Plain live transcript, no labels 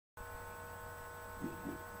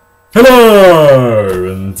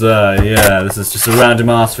Hello! And yeah, this is just a random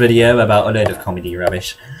ass video about a load of comedy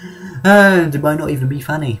rubbish. And it might not even be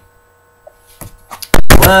funny.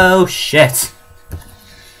 Whoa, shit!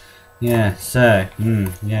 Yeah, so,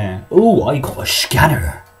 yeah. Ooh, I got a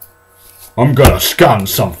scanner. I'm gonna scan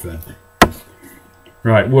something.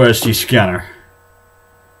 Right, where's the scanner?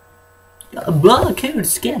 A barcode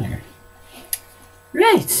scanner.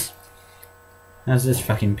 Right. How's this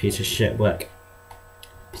fucking piece of shit work?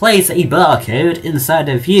 Place a barcode inside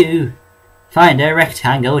a view. Find a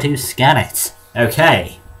rectangle to scan it.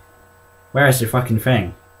 Okay. Where is the fucking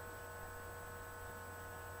thing?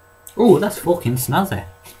 Oh, that's fucking snazzy.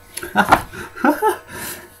 I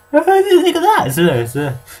didn't think of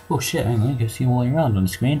that. Oh shit, hang on, you can see all around on the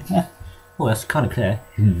screen. Oh, that's kind of clear.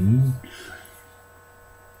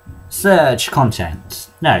 Search content.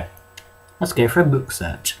 No. Let's go for a book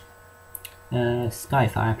search.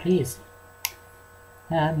 Skyfire, please.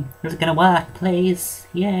 Is it gonna work, please?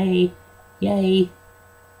 Yay. Yay.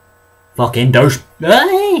 Fucking douche.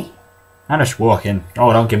 Hey! I'm just walking.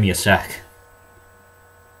 Oh, don't give me a sec.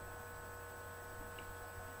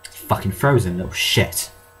 It's fucking frozen, little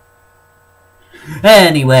shit.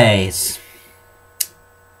 Anyways.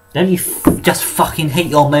 Don't you just fucking hate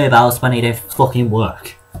your mobiles when they don't fucking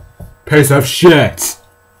work? Piece of shit!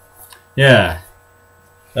 Yeah.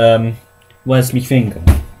 Where's me thing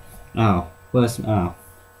gone? Oh. Where's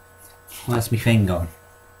me thing gone?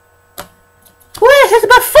 Where's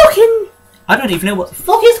my fucking... I don't even know what the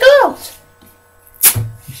fuck it's called!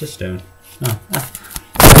 What's this doing? Oh.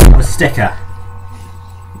 A sticker.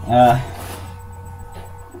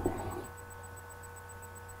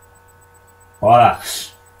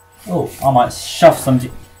 Bollocks. Oh, I might shove some...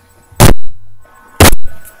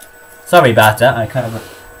 Sorry about that, I kind of...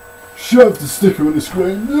 Shove the sticker on the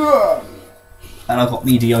screen. Yeah. And I got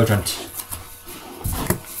me deodorant.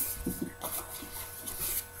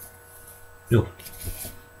 Ew.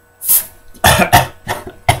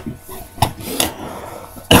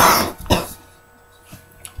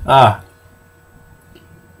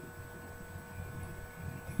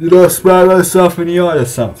 Did I spray myself in the eye or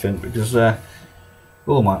something? Because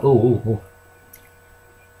oh my, oh.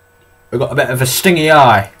 I got a bit of a stingy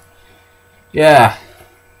eye. Yeah.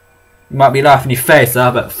 You might be laughing in your face,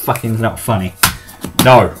 but fucking not funny.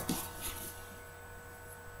 No.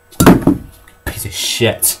 Piece of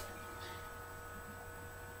shit.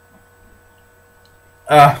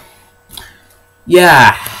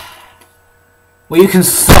 Yeah. Well, you can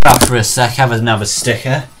stop up for a sec, have another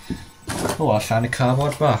sticker. Oh, I found a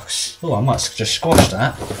cardboard box. Oh, I might just squash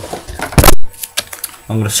that.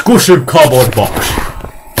 I'm gonna squish a cardboard box.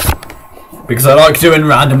 Because I like doing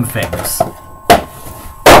random things.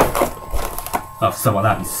 Oh, some of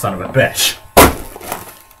that, you son of a bitch.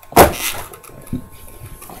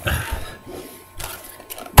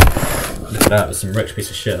 Look at that, that's some rich piece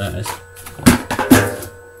of shit, that is.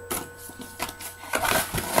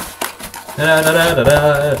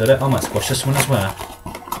 I might squash this one as well.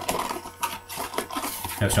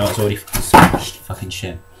 No, it's not, it's already squashed. Fucking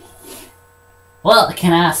shit. What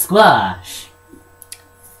can I squash?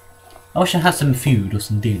 I wish I had some food or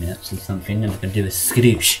some donuts or something and I could do a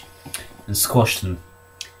skadoosh and squash them.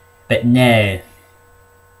 But no.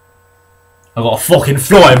 I got a fucking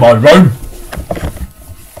fly in my room!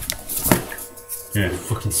 Yeah,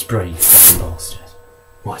 fucking spray, you fucking bastard.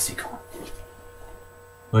 Why is he gone?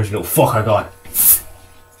 Where's your little fucker gone?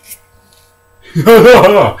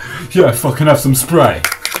 Yeah, fucking have some spray.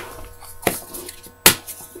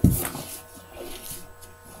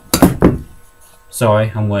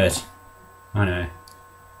 Sorry, I'm weird. I know.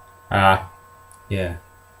 Yeah.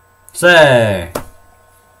 So,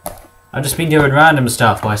 I've just been doing random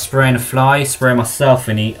stuff by spraying a fly, spraying myself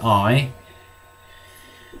in the eye.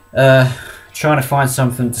 Trying to find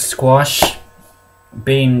something to squash.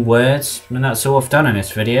 Being words, and that's all I've done in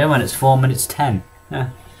this video, and it's 4 minutes 10.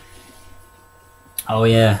 Yeah. Oh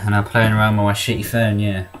yeah, and I'm playing around with my shitty phone,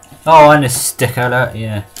 yeah. Oh, and this sticker, look,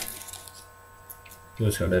 yeah.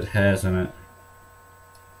 It's got little hairs on it.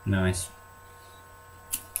 Nice.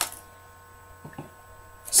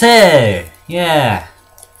 So, yeah.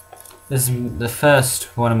 This is the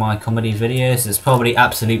first one of my comedy videos. It's probably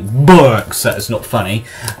absolute bollocks that it's not funny.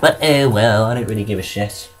 But oh well, I don't really give a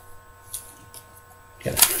shit.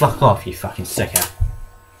 Get the fuck off, you fucking sicker.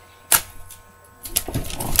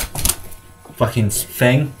 Fucking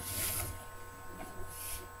thing.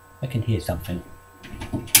 I can hear something.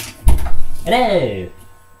 Hello!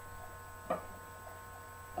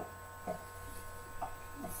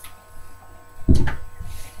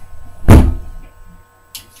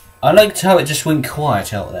 I liked how it just went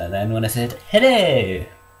quiet out there then when I said hello.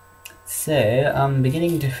 So, I'm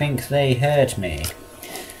beginning to think they heard me.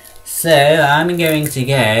 So, I'm going to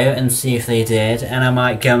go and see if they did, and I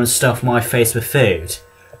might go and stuff my face with food.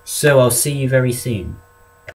 So, I'll see you very soon.